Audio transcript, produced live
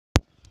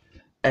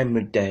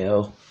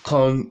Emmerdale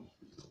can't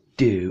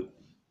do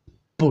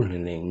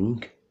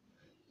bullying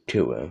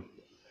to him.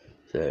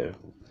 So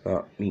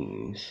that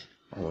means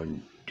I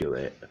want to do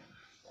it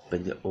for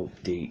the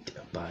update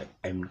by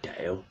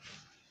Emmerdale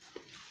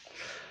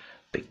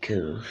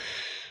because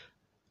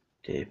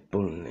they're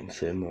bullying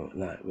so much,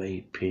 like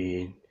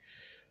raping,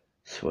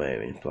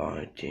 swearing,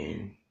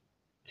 fighting.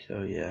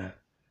 So yeah,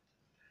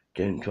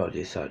 don't try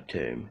this at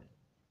home,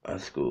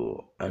 at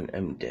school, and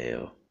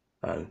Emmerdale,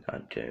 and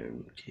at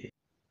home too.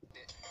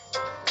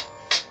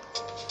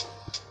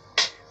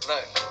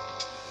 Look.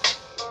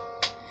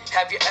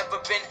 Have you ever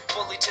been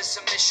bullied to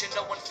submission?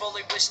 No one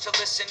fully wished to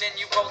listen, and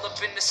you roll up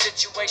in the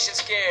situation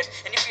scared,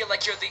 and you feel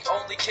like you're the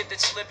only kid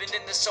that's living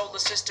in the solar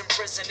system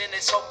prison, and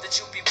it's hope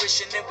that you be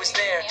wishing it was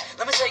there.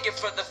 Let me tell you,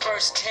 for the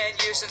first 10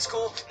 years in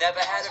school,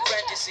 never had a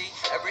friend to see.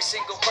 Every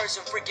single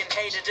person freaking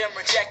hated and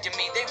rejected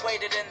me. They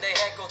waited and they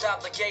heckled,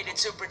 obligated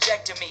to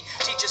project to me.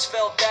 Teachers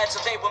felt bad,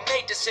 so they were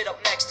made to sit up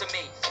next to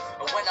me.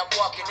 But when I'm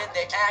walking in,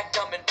 they act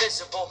I'm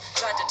invisible,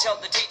 trying to tell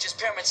the teachers,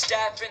 parents,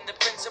 staff, and the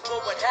principal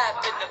what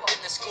happened up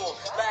in the school,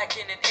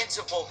 lacking an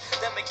interval.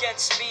 Them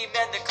against me,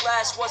 man, the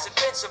class was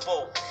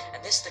invincible.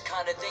 And this the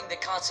kind of thing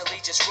that constantly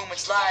just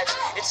ruins lives.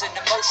 It's an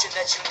emotion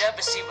that you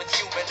never see with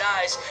human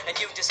eyes, and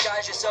you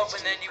disguise yourself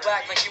and then you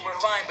act like you were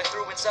fine, but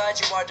through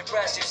inside you are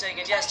depressed. You're saying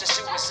yes to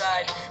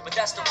suicide, but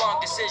that's the wrong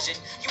decision.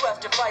 You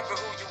have to fight for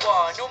who you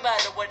are, no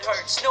matter what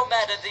hurts, no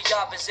matter the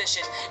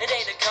opposition. It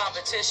ain't a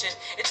competition,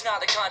 it's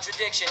not a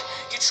contradiction.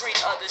 You treat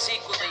others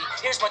equally.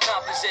 Here's my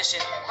composition.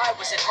 I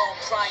was at home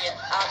crying,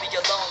 I'll be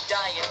alone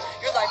dying.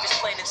 Your life is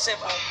plain and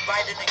simple,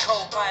 riding in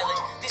co-pilot.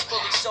 These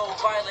bullies so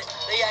violent,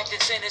 they acting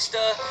sinister,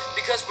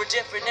 because we're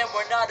different and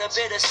we're not a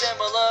bit of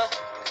similar.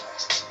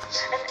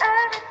 And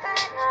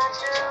everything I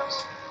do,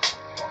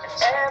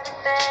 and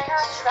everything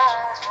I try,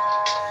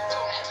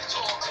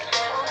 they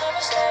will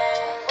never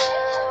stay,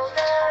 will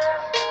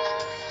never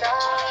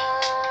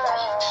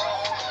stop.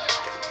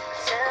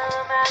 Till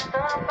I'm at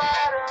the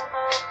bottom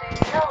of the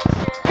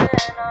ocean,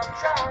 and I'm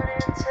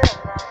drowning till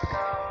I'm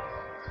gone.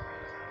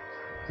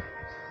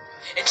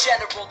 In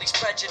general, these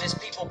prejudiced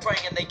people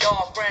praying, they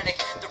all frantic.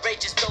 The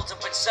rage is built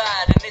up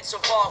inside, and it's so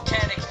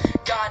volcanic.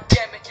 God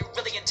damn it, you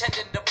really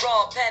intended to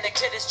brawl. Panicked,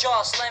 hit his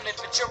jaw, slam it,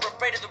 but you're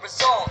afraid of the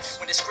result.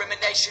 When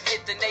discrimination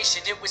hit the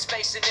nation, it was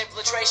facing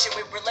infiltration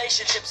with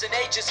relationships and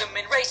ageism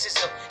and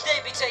racism.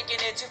 They be taking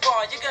it too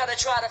far, you gotta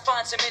try to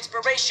find some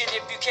inspiration.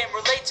 If you can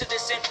relate to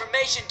this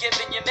information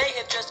given, you may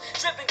have just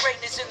driven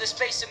greatness in the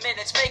space of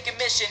minutes. Make a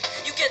mission,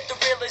 you get the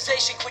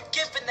realization, quit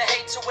giving the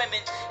hate to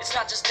women. It's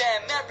not just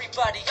them,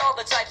 everybody, all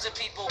the types of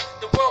people.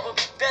 The world would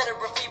be better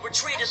if we were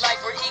treated like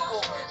we're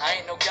equal. I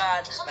ain't no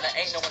god, but I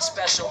ain't no one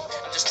special.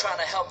 I'm just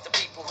trying to help the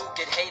people who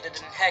get hated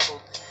and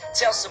heckled.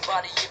 Tell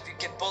somebody if you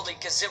get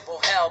bullied, cause it will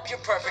help. You're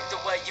perfect the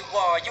way you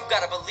are, you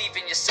gotta believe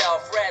in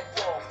yourself. Red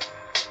Wolf.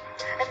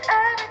 And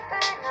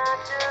everything I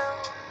do,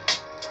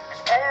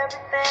 and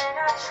everything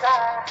I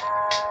try,